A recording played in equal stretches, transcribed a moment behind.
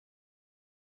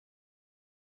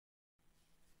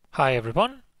Hi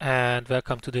everyone, and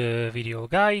welcome to the video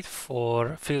guide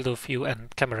for field of view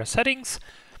and camera settings.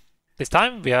 This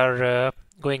time we are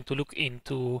going to look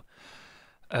into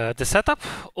the setup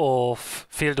of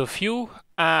field of view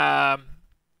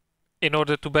in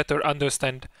order to better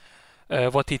understand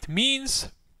what it means,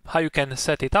 how you can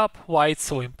set it up, why it's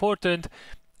so important,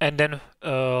 and then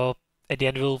at the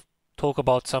end we'll talk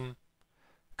about some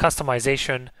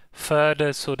customization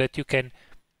further so that you can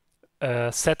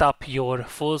set up your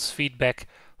force feedback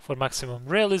for maximum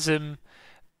realism,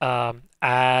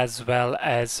 as well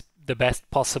as the best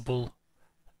possible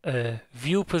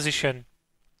view position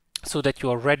so that you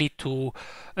are ready to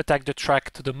attack the track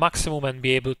to the maximum and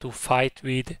be able to fight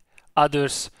with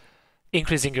others,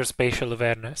 increasing your spatial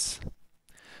awareness.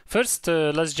 First,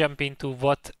 let's jump into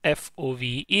what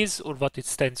FOV is or what it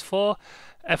stands for.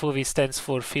 FOV stands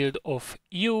for field of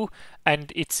view,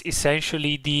 and it's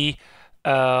essentially the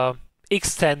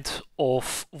extent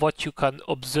of what you can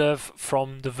observe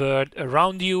from the world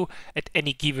around you at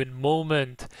any given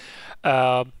moment.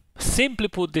 Simply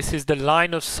put, this is the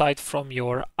line of sight from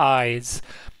your eyes.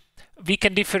 We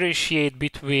can differentiate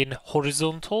between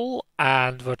horizontal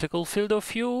and vertical field of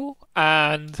view,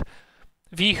 and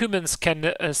we humans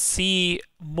can see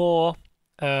more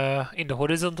in the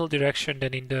horizontal direction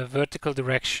than in the vertical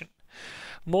direction.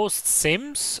 Most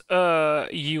sims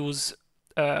use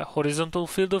horizontal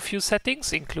field of view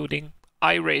settings, including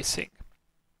iRacing.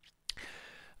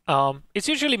 It's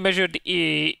usually measured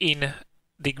in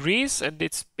degrees, and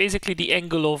it's basically the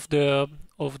angle of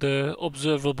the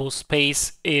observable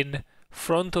space in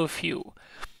front of you.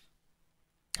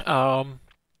 How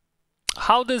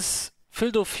does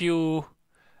field of view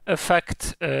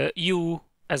affect you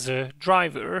as a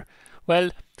driver?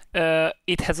 Well,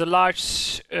 it has a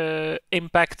large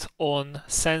impact on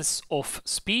sense of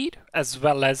speed as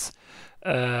well as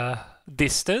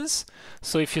distance.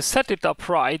 So if you set it up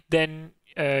right, then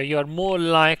you are more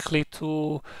likely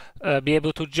to be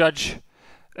able to judge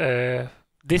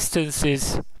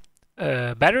distances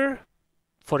better.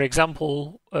 For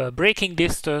example, braking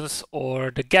distance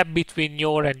or the gap between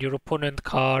your and your opponent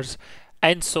cars,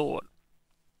 and so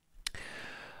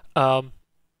on.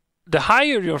 The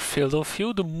higher your field of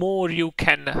view, the more you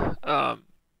can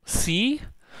see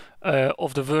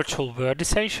of the virtual world,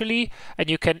 essentially, and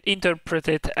you can interpret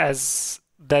it as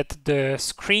that the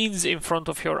screens in front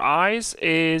of your eyes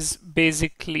is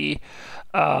basically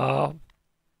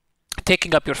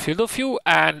taking up your field of view,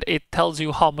 and it tells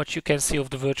you how much you can see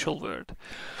of the virtual world.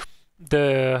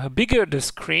 The bigger the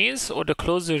screens, or the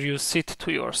closer you sit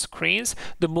to your screens,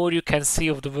 the more you can see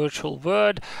of the virtual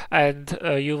world, and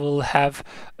you will have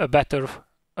a better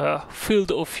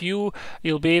field of view.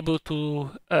 You'll be able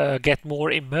to get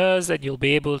more immersed, and you'll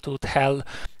be able to tell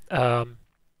again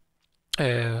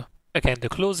the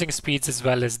closing speeds as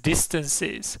well as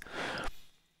distances.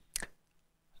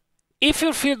 If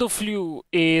your field of view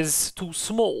is too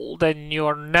small, then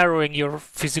you're narrowing your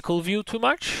physical view too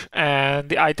much, and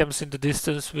the items in the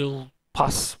distance will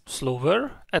pass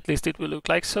slower. At least it will look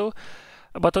like so.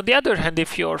 But on the other hand,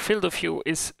 if your field of view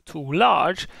is too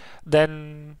large,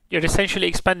 then you're essentially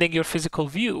expanding your physical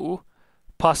view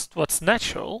past what's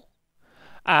natural,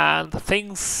 and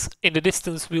things in the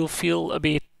distance will feel a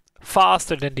bit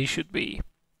faster than they should be.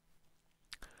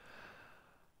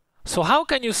 So how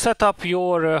can you set up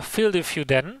your field of view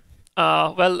then?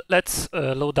 Well, let's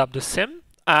load up the sim,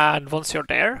 and once you're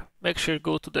there, make sure you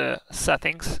go to the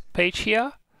settings page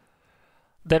here,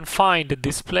 then find the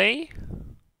display,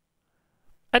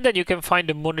 and then you can find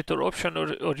the monitor option,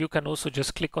 or you can also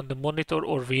just click on the monitor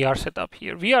or VR setup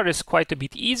here. VR is quite a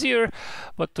bit easier,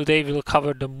 but today we'll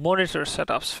cover the monitor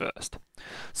setups first.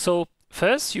 So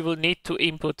first, you will need to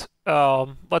input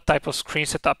what type of screen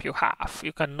setup you have.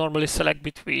 You can normally select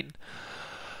between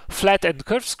flat and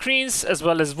curved screens, as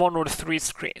well as 1 or 3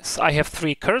 screens. I have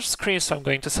 3 curved screens, so I'm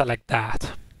going to select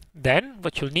that. Then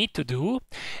what you'll need to do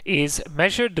is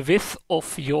measure the width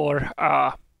of your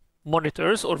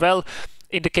monitors, or well,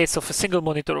 in the case of a single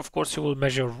monitor, of course, you will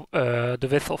measure the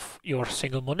width of your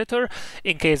single monitor.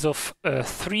 In case of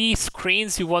 3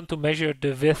 screens, you want to measure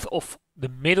the width of the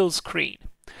middle screen.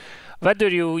 Whether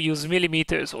you use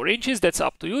millimeters or inches, that's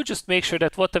up to you. Just make sure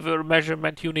that whatever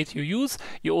measurement unit you use,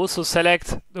 you also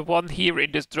select the one here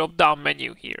in this drop-down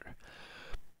menu here.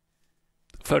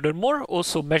 Furthermore,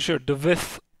 also measure the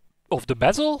width of the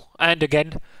bezel, and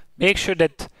again, make sure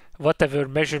that whatever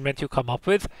measurement you come up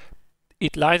with,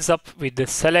 it lines up with the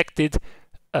selected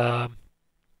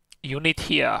unit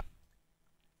here.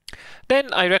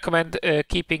 Then I recommend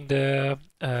keeping the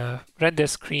render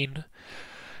screen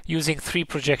using 3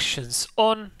 projections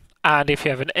on, And if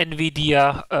you have an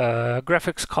NVIDIA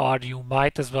graphics card, you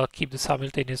might as well keep the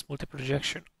simultaneous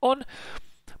multi-projection on.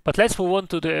 But let's move on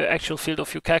to the actual field of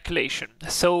view calculation.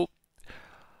 So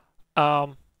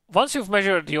once you've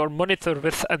measured your monitor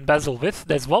width and bezel width,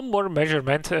 there's one more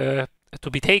measurement to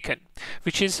be taken,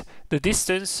 which is the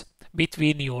distance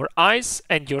between your eyes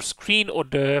and your screen, or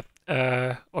the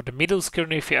middle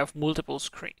screen if you have multiple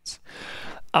screens.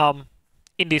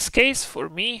 In this case, for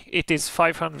me, it is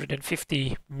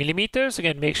 550 millimeters.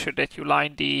 Again, make sure that you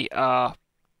line the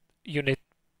unit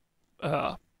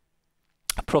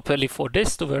properly for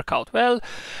this to work out well.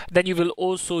 Then you will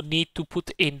also need to put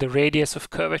in the radius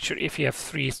of curvature if you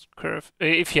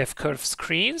have curved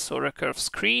screens or a curved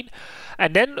screen.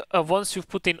 And then once you've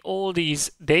put in all these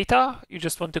data, you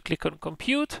just want to click on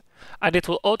compute, and it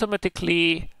will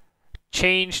automatically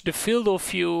change the field of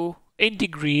view in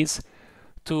degrees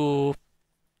to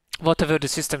whatever the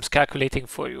system's calculating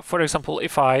for you. For example,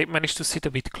 if I manage to sit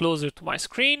a bit closer to my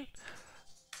screen,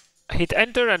 hit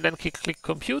enter and then click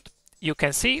compute, you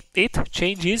can see it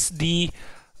changes the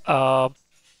field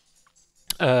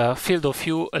of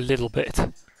view a little bit.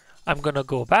 I'm gonna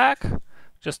go back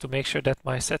just to make sure that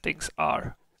my settings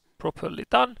are properly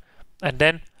done, and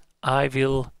then I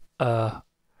will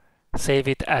save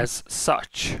it as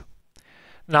such.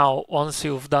 Now, once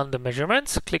you've done the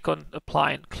measurements, click on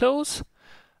apply and close,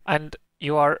 and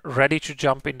you are ready to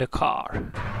jump in the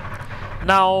car.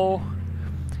 Now,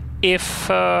 if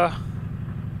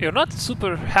you're not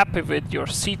super happy with your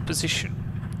seat position,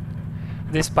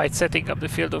 despite setting up the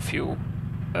field of view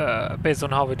based on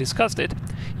how we discussed it,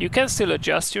 you can still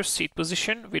adjust your seat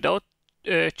position without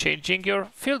changing your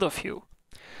field of view.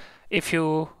 If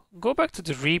you go back to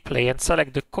the replay and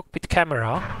select the cockpit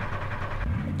camera,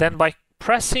 then by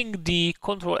pressing the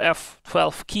Ctrl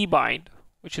F12 keybind,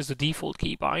 which is the default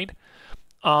keybind,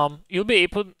 you'll be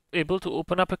able to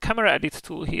open up a camera edit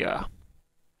tool here.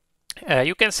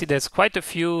 You can see there's quite a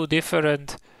few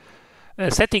different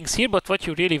settings here, but what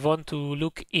you really want to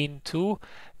look into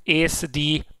is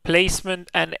the placement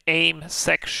and aim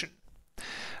section.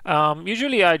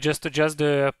 Usually I just adjust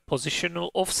the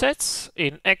positional offsets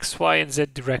in X, Y, and Z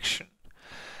direction.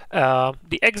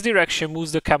 The X direction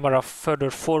moves the camera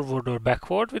further forward or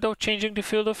backward without changing the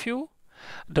field of view.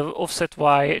 The offset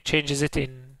Y changes it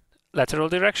in lateral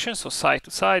direction, so side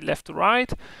to side, left to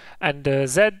right, and the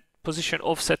Z position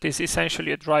offset is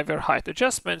essentially a driver height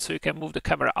adjustment, so you can move the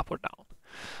camera up or down.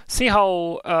 See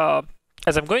how,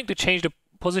 as I'm going to change the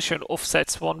position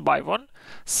offsets one by one,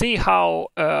 see how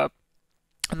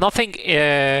nothing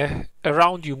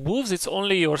around you moves, it's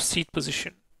only your seat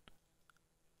position.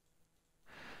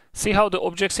 See how the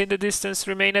objects in the distance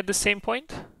remain at the same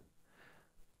point?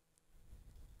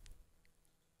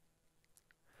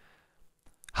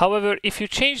 However, if you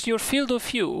changed your field of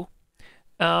view,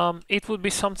 it would be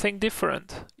something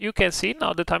different. You can see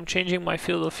now that I'm changing my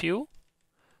field of view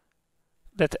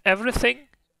that everything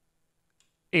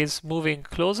is moving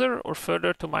closer or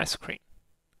further to my screen.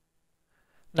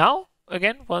 Now,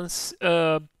 again, once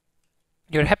you're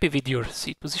happy with your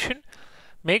seat position,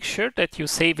 make sure that you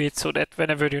save it so that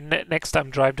whenever you next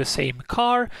time drive the same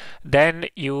car, then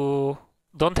you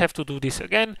don't have to do this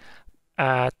again.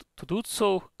 To do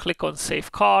so, click on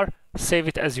Save Car, save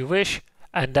it as you wish,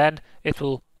 and then it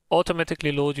will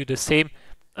automatically load you the same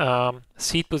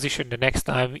seat position the next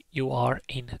time you are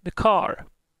in the car.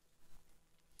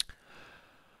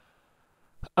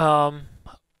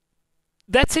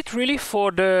 That's it really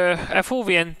for the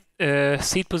FOV and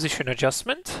seat position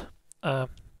adjustment.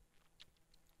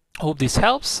 Hope this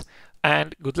helps,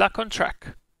 and good luck on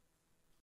track.